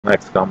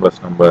X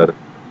complex number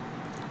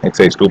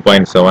exercise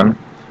 2.7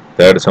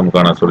 third sum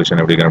கான solution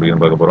எப்படி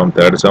கண்டுபிடிக்கணும் பார்க்க போறோம்.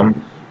 Third sum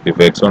if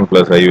x1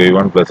 plus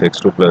iy1 plus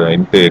x2 plus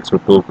into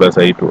x2 plus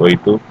i2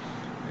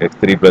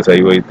 x3 plus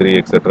iy3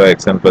 etc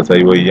xn plus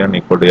iyn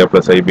equal to a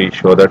plus ib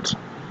show that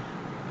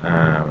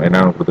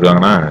என்ன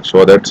கொடுத்துருக்காங்கன்னா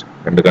show that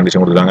ரெண்டு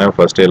condition கொடுத்துருக்காங்க.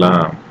 First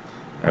எல்லாம்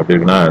எப்படி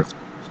இருக்குன்னா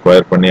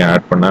square பண்ணி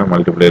add பண்ண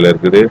மல்டிப்ளைல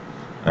இருக்குது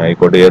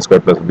equal to a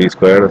square plus b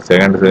square.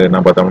 Second என்ன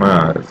பார்த்தோம்னா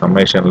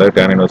சம்மேஷன்ல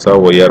tan inverse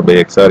of yr by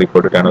xr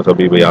equal to tan inverse of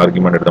b by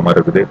argument எடுத்த மாதிரி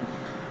இருக்குது.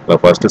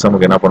 ஃபர்ஸ்ட்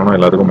சம்முக்கு என்ன பண்ணணும்,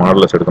 எல்லாத்துக்கும்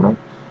மாடுலஸ் எடுக்கணும்.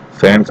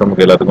 செகண்ட்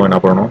சம்முக்கு எல்லாத்துக்கும் என்ன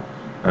பண்ணணும்,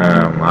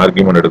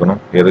 ஆர்கியூமெண்ட் எடுக்கணும்.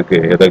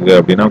 எதுக்கு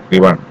அப்படின்னா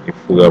கிவன்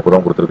இஃப்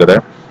அப்புறம் கொடுத்துருக்கத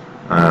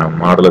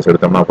மாடுலஸ்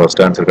எடுத்தோம்னா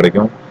ஃபர்ஸ்ட் ஆன்சர்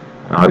கிடைக்கும்,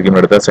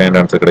 ஆர்கியூமெண்ட் எடுத்தால் செகண்ட்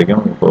ஆன்சர்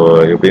கிடைக்கும். இப்போ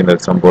எப்படி இந்த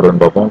சம்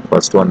போடுறதுன்னு பார்ப்போம்.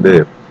 ஃபர்ஸ்ட் வந்து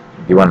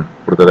கிவன்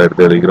கொடுத்ததை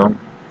எடுத்து எழுதிக்கிறோம்.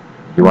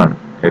 Given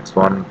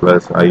x1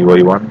 plus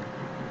iy1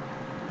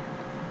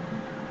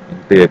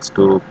 into x2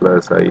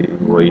 plus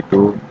iy2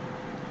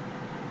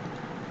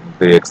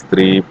 into x3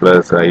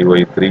 plus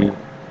iy3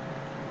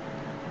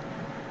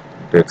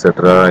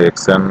 etc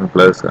xn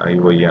plus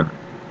iyn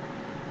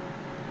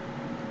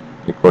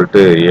equal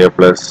to a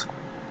plus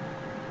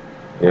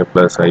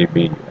ib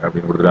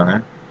அப்படின்னு கொடுத்துருக்காங்க.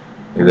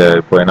 இதை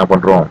இப்போ என்ன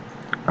பண்ணுறோம்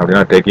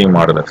அப்படின்னா taking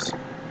modulus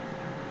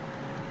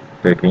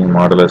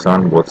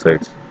on both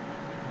sides.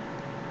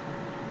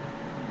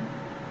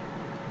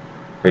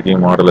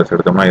 Taking modulus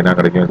எடுத்தோம்னா என்ன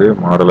கிடைக்கும், இது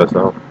modulus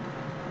of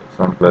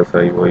x1 plus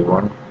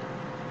iy1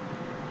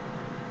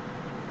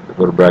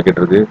 இதுக்கு ஒரு ப்ராக்கெட்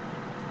இருக்கு,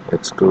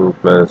 x2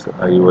 plus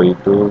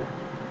iy2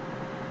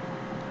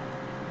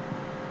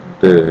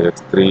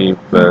 x3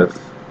 plus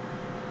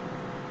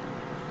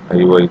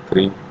iy3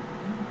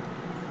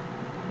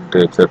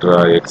 etc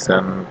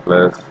xn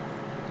plus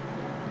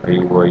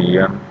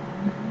iyn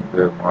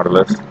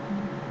modulus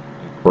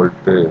equal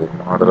to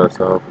modulus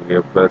of a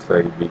plus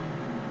ib.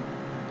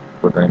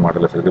 இப்போ தனி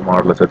modulus இருக்குது,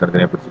 மாடுலஸை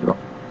தனித்தனியாக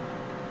பிரிச்சுக்கிறோம்.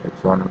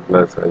 x1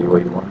 plus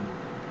iy1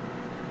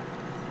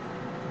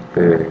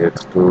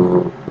 x2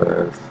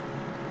 plus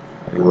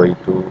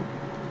iy2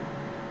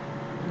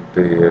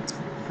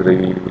 x3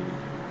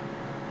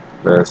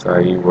 plus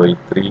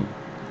iy3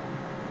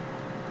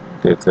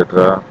 etc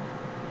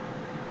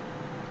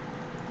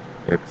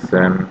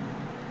xn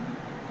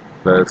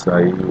plus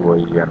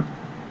iyn.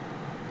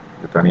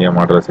 இது தனியாக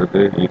modulus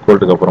இருக்குது.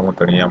 ஈக்குவல்ட்டுக்கு அப்புறமும்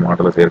தனியாக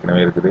modulus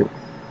ஏற்கனவே இருக்குது,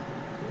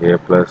 a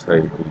plus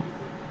ib.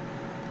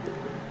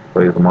 இப்போ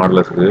இது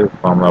மாடலஸுக்கு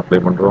ஃபார்முலா அப்ளை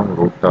பண்ணுறோம்.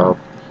 Root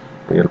of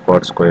real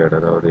part squared,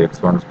 அதாவது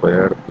x1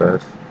 squared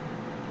plus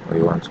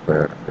y1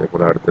 squared. அதே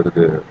போல்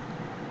அடுத்ததுக்கு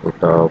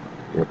root of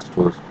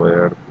x2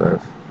 squared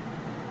plus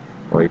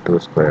y2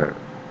 squared.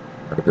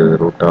 அடுத்தது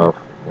root of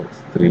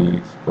x3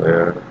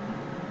 squared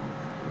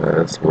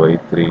plus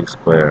y3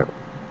 squared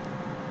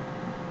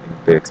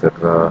into etc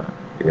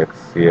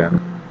xn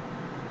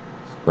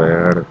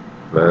squared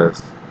plus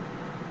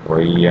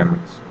yn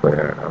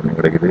squared அப்படின்னு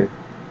கிடைக்குது.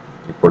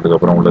 ஈக்குவல்ட்டுக்கு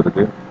அப்புறம்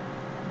உள்ளதுக்கு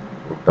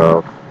root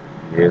of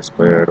a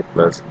squared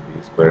plus b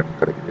squared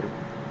கிடைக்குது.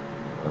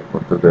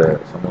 கொடுத்தது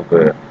சமூக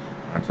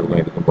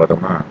ஆன்சருக்கும் இதுக்கும்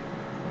பார்த்தோம்னா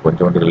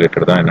கொஞ்சம்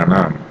ரிலேட்டட் தான்.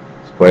 என்னன்னா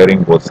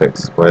ஸ்கொயரிங் போத்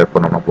சைட்ஸ், ஸ்கொயர்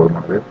பண்ணோம்னா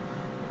போதுமானது.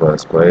 இப்போ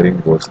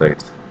ஸ்கொயரிங் போத்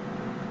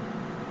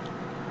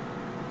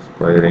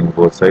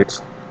சைட்ஸ்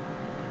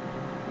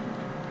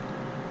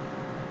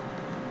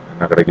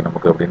என்ன கிடைக்கும்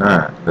நமக்கு அப்படின்னா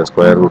இந்த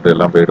ஸ்கொயர் ரூட்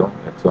எல்லாம் போயிடும்.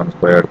 x1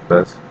 squared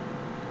plus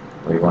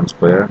y1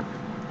 squared,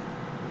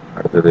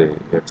 அடுத்தது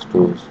x2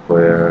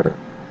 squared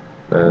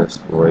plus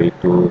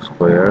y2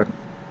 squared,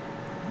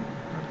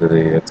 அடுத்தது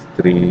x3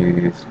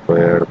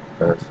 squared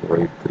plus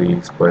y3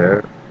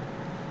 squared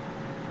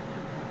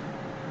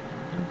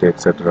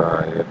etcetera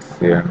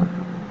xn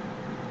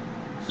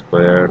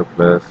squared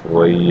plus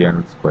yn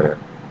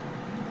squared.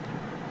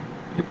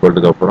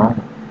 ஈக்குவல்ட்டுக்கு அப்புறம்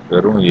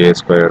வெறும் a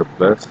squared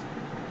plus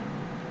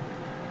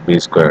b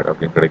squared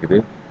அப்படின்னு கிடைக்குது.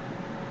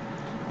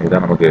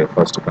 இதுதான் நமக்கு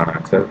ஃபர்ஸ்ட்டுக்கான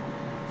ஆன்சர்.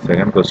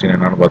 செகண்ட் கொஸ்டின்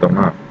என்னன்னு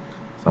பார்த்தோம்னா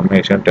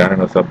summation tan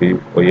inverse of b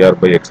yr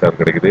by xr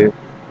கிடைக்குது.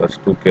 ப்ளஸ்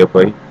 2k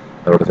பை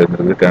அதோட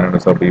சேர்ந்துருக்கு tan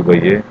inverse of b by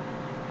a.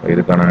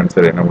 இதுக்கான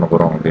ஆன்சர் என்ன பண்ண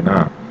போகிறோம் அப்படின்னா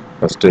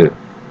ஃபஸ்ட்டு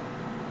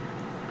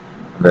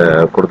அந்த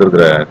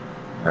கொடுத்துருக்குற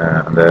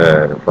அந்த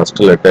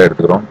ஃபஸ்ட்டு லெட்டர்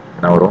எடுத்துக்கிறோம்.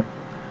 என்ன வரும்,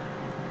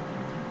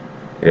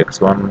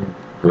 x1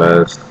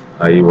 plus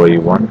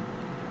iy1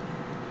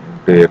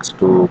 into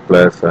x2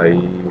 plus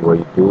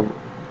iy2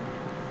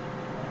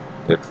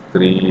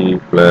 x3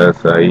 plus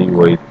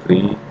iy3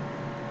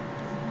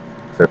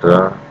 etc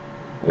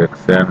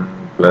xn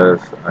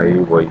plus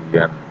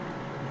iyn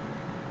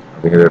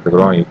அப்படிங்கிறத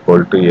எடுத்துக்கிறோம்.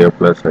 Equal to a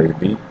plus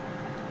ib.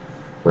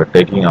 இப்போ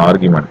டேக்கிங்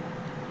ஆர்குமெண்ட்,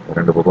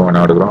 ரெண்டு பக்கம்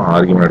என்ன எடுக்கிறோம்,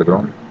 ஆர்குமெண்ட்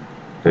எடுக்கிறோம்.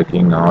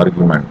 டேக்கிங்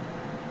ஆர்குமெண்ட்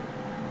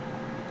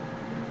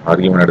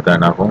எடுத்தால்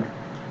என்ன ஆகும்,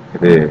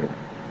 இது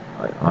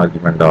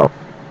ஆர்குமெண்ட் ஆஃப்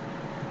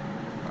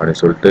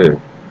அப்படின்னு சொல்லிட்டு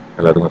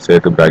எல்லாத்துக்கும்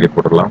சேர்த்து ப்ராக்கெட்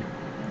போட்டுடலாம்.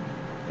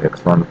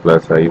 x1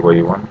 plus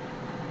iy1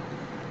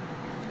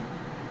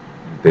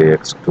 into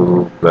x2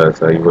 plus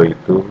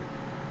iy2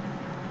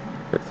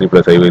 x3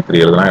 plus iy3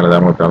 எழுதலாம்,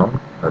 எழுதாமல் விட்டாலும்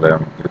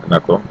அதில்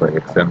இருக்குனாக்கும். இப்போ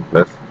xn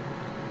plus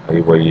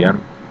iyn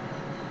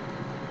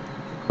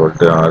equal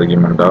to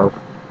argument of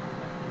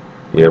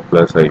a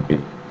plus ib.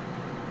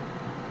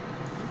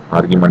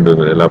 Argument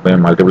எல்லாமே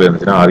மல்டிபிள்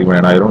இருந்துச்சுன்னா ஆர்குமெண்ட்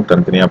என்ன ஆயிரும்,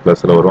 தனித்தனியாக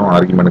ப்ளஸில் வரும்.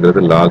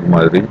 ஆர்குமெண்ட்ங்கிறது லாக்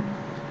மாதிரி.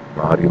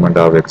 Argument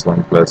of x1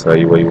 plus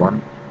iy1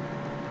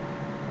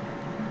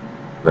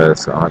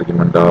 plus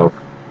argument of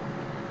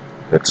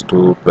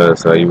x2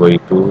 plus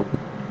iy2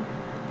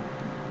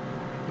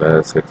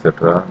 plus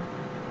etcetera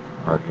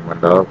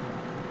argument of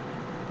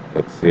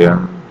xn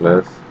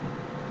plus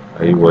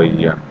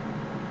iyn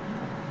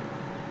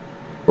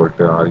equal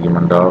to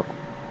argument of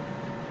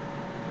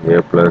a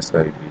plus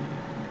ib.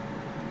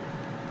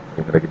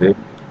 கிடைக்குது.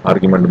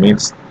 Argument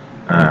means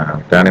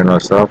tan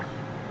inverse of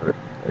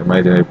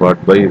imaginary part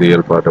by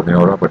real part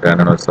அப்படின்னு வரும். அப்போ tan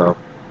inverse of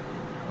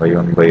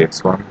y1 by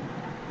x1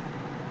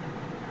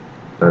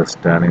 plus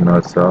tan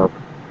inverse of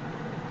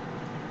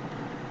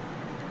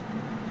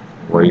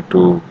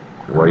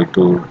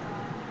y2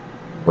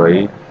 by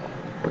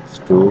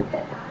x2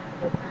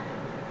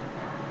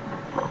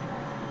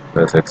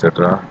 plus etc.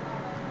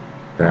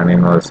 tan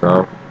inverse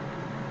of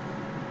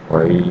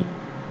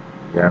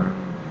yn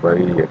by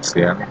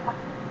xn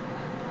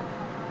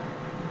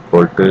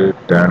equal to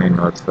tan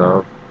inverse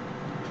of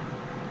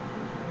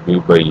b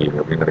by a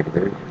அப்படின்னு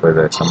கிடைக்குது. இப்போ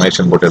இதை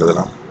summation போட்டு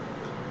எழுதலாம்.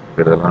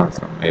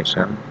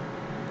 Summation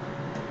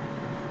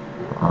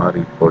r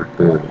equal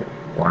to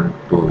 1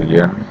 to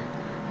n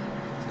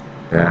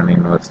tan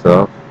inverse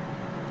of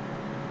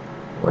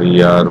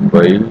yr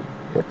by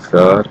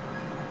xr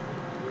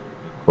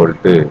equal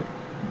to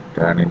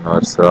tan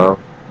inverse of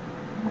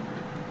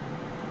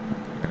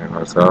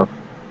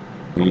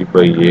b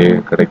by a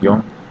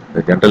கிடைக்கும்.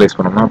 இதை generalise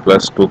பண்ணோம்னா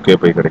plus 2k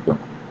by கிடைக்கும்.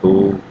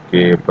 2k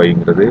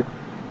பைங்கிறது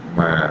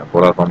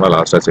போலார் ஃபார்மில்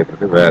லாஸ்ட்டாக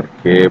சேர்க்குறது, வேர்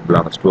k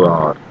பிலாங்ஸ் டு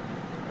r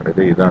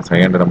கிடையாது. இதுதான்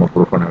செகண்ட் நம்ம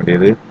prove பண்ண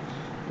வேண்டியது.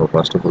 இப்போ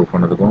ஃபஸ்ட்டு ப்ரூவ்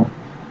பண்ணதுக்கும்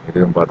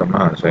இதுவும்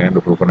பார்த்தோம்னா செகண்ட்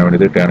ப்ரூவ் பண்ண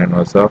வேண்டியது tan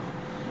inverse of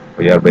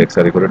yr by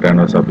xr equal to tan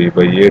inverse of b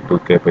by a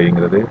 2k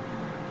பைங்கிறது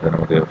அது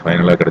நமக்கு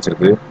ஃபைனலாக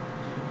கிடைச்சிருக்கு.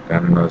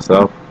 tan inverse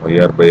of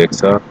yr by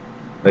xr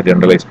இதை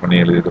ஜென்ரலைஸ் பண்ணி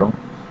எழுதிக்கிறோம்.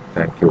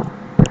 தேங்க்யூ.